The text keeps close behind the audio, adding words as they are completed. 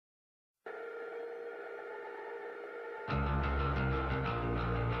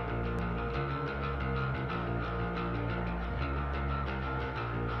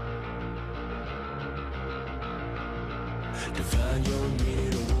Define your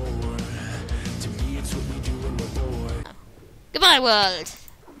meaning of war. To me, it's what we do when we're bored. Goodbye, world.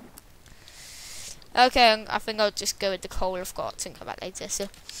 Okay, I think I'll just go with the coal. I've got to think about later. So,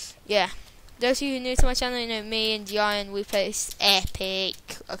 yeah. Those of you who are new to my channel, you know me and Giant, we post epic.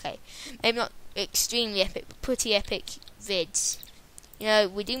 Okay, maybe not extremely epic, but pretty epic vids. You know,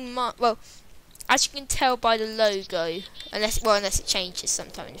 we do well. As you can tell by the logo, unless it changes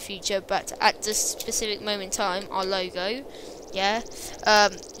sometime in the future, but at this specific moment in time, our logo, yeah,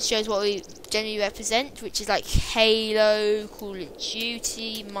 shows what we generally represent, which is like Halo, Call of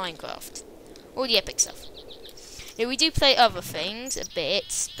Duty, Minecraft, all the epic stuff. Yeah, we do play other things a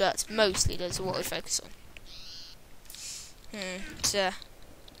bit, but mostly those are what we focus on.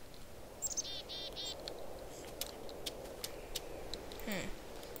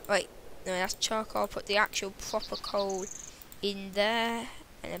 Right. No, that's charcoal. I'll put the actual proper coal in there,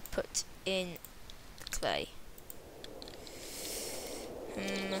 and then put in the clay.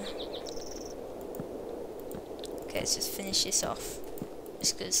 Okay, let's just finish this off.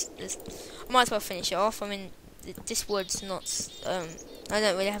 Just because I might as well finish it off. I mean, this wood's not. I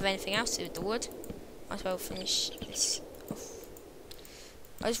don't really have anything else to do with the wood. Might as well finish this off.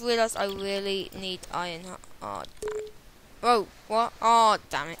 I just realised I really need iron. Oh, damn it. Oh, what? Oh,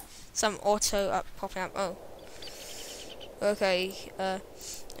 damn it. Some auto up popping up. Oh. Okay, let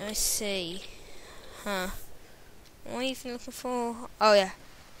me see. What are you even looking for? Oh yeah.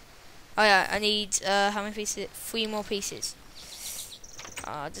 I need how many pieces? 3 more pieces.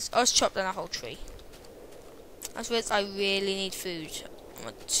 I'll just chop down a whole tree. I suppose I really need food. I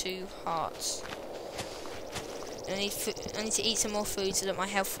want 2 hearts. I need to eat some more food so that my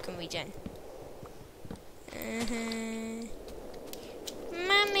health can regen.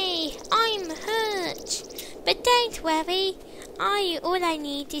 Mummy, I'm hurt. But don't worry. All I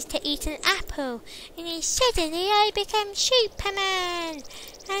need is to eat an apple. And then suddenly I become Superman. And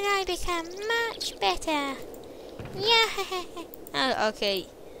I become much better. Yeah. Oh, okay.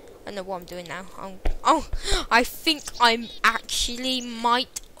 I know what I'm doing now. I think I'm actually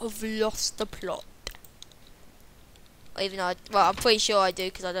might have lost the plot. Even though, I'm pretty sure I do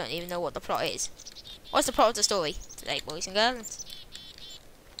because I don't even know what the plot is. What's the plot of the story today, boys and girls?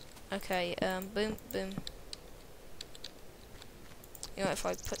 Okay, boom, boom. You know, if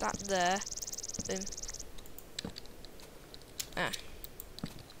I put that there, boom.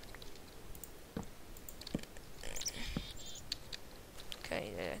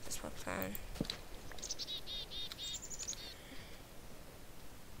 Okay, there, that's my plan.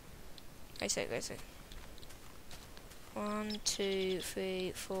 Go so. 1, 2,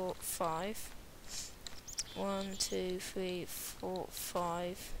 3, 4, 5. 1, 2, 3, 4,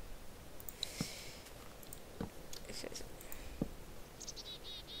 5.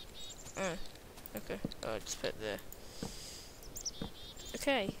 Okay. I'll just put there.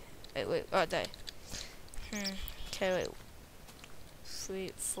 Okay. Wait. Oh, there. Okay, wait.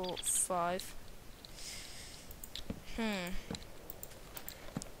 3, 4, 5.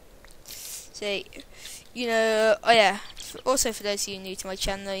 So, you know, oh yeah. Also, for those of you new to my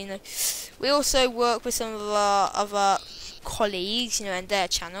channel, you know, we also work with some of our other colleagues, you know, and their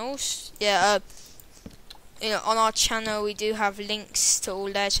channels. Yeah. You know, on our channel we do have links to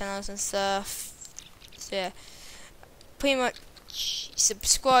all their channels and stuff. So yeah, pretty much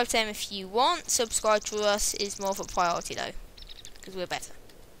subscribe to them if you want. Subscribe to us is more of a priority though, because we're better.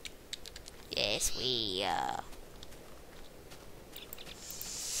 Yes, we are.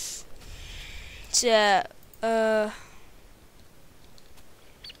 So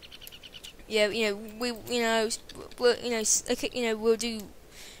yeah, you know,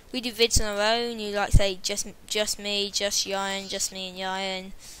 we do vids on our own. You like say just me, just Ryan, just me and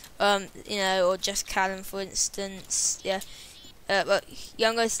Ryan, you know, or just Callum for instance. Yeah, but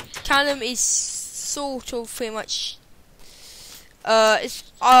youngest Callum is sort of pretty much. I'll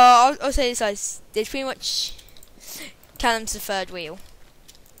say this guys. There's pretty much Callum's the third wheel.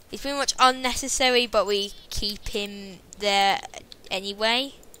 He's pretty much unnecessary, but we keep him there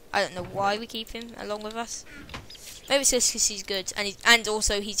anyway. I don't know why we keep him along with us. Maybe it's just because he's good, and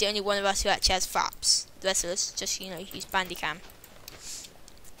also he's the only one of us who actually has fraps. The rest of us just, you know, use Bandicam.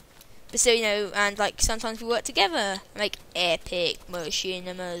 But still, you know, and like sometimes we work together, make epic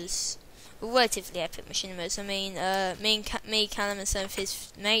machinimas, relatively epic machinimas. I mean, me, Callum, and some of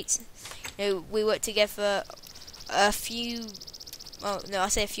his mates, you know, we worked together a few. Well, no, I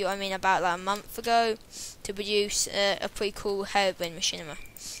say a few. I mean about like a month ago to produce a pretty cool heroin machinima.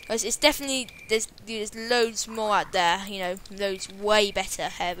 Because it's definitely there's loads more out there, you know, loads way better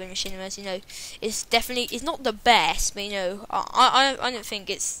heroin machinimas. You know, it's not the best, but you know, I don't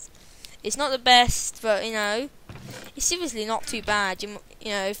think it's not the best, but you know, it's seriously not too bad. You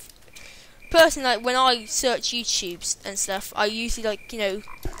know, if personally, like when I search YouTube and stuff, I usually like, you know,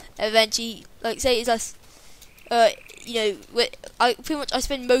 eventually like say it's us, you know, I pretty much I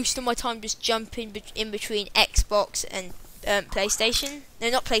spend most of my time just jumping in between Xbox and PlayStation. No,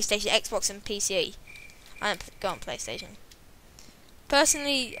 not PlayStation, Xbox and PC. I don't go on PlayStation.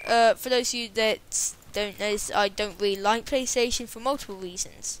 Personally, for those of you that don't know, I don't really like PlayStation for multiple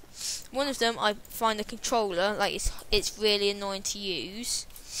reasons. One of them, I find the controller like it's really annoying to use,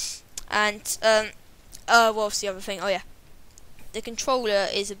 and what's the other thing? Oh yeah, the controller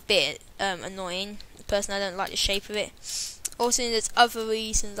is a bit annoying. Personally, I don't like the shape of it. Also, there's other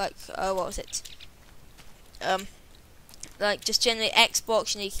reasons like what was it? Like just generally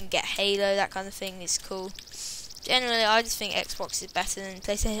Xbox, you know, you can get Halo, that kind of thing is cool. Generally, I just think Xbox is better than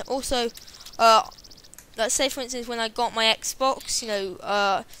PlayStation. Also, let's say for instance when I got my Xbox, you know,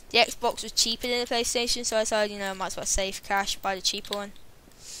 the Xbox was cheaper than the PlayStation, so I decided, you know, I might as well save cash, buy the cheaper one.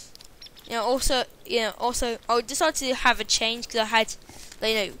 You know, also I decided to have a change because I had,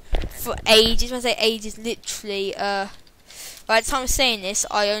 you know, for ages. When I say ages, literally, by the time of saying this,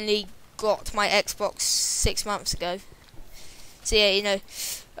 I only got my Xbox 6 months ago. So yeah, you know,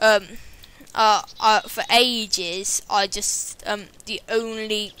 for ages, I just the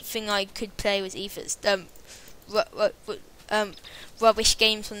only thing I could play was either rubbish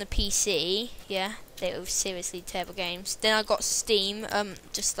games on the PC. Yeah, they were seriously terrible games. Then I got Steam.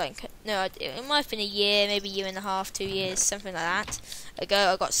 Just like no, it might have been a year, maybe a year and a half, 2 years, something like that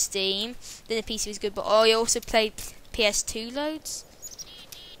ago. I got Steam. Then the PC was good, but I also played PS2 loads.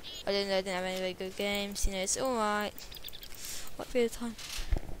 I don't know. I didn't have any very good games. You know, it's all right. What period of time?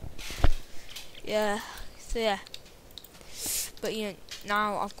 Yeah, so yeah, but you know,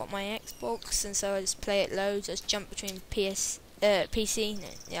 now I've got my Xbox, and so I just play it loads. I just jump between PC, no,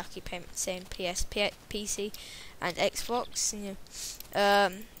 yeah, I keep saying PC and Xbox, and, you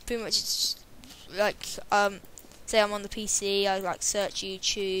know, pretty much it's like, say I'm on the PC, I like search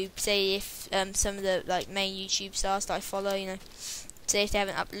YouTube, say if, some of the, like, main YouTube stars that I follow, you know, say if they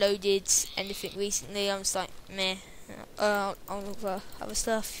haven't uploaded anything recently, I'm just like, meh, I'll look for other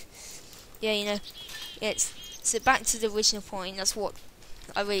stuff. Yeah, you know, so back to the original point. That's what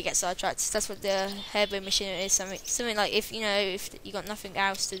I really get sidetracked. That's what the hairbrain machine is. Something like if you know if you got nothing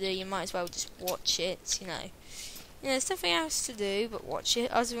else to do, you might as well just watch it. You know, there's nothing else to do but watch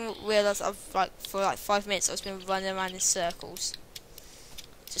it. I was gonna realise for like 5 minutes I was been running around in circles,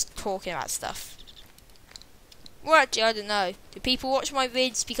 just talking about stuff. Well, actually, I don't know. Do people watch my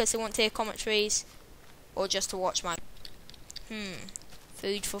vids because they want to hear commentaries, or just to watch my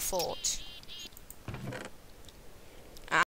food for thought?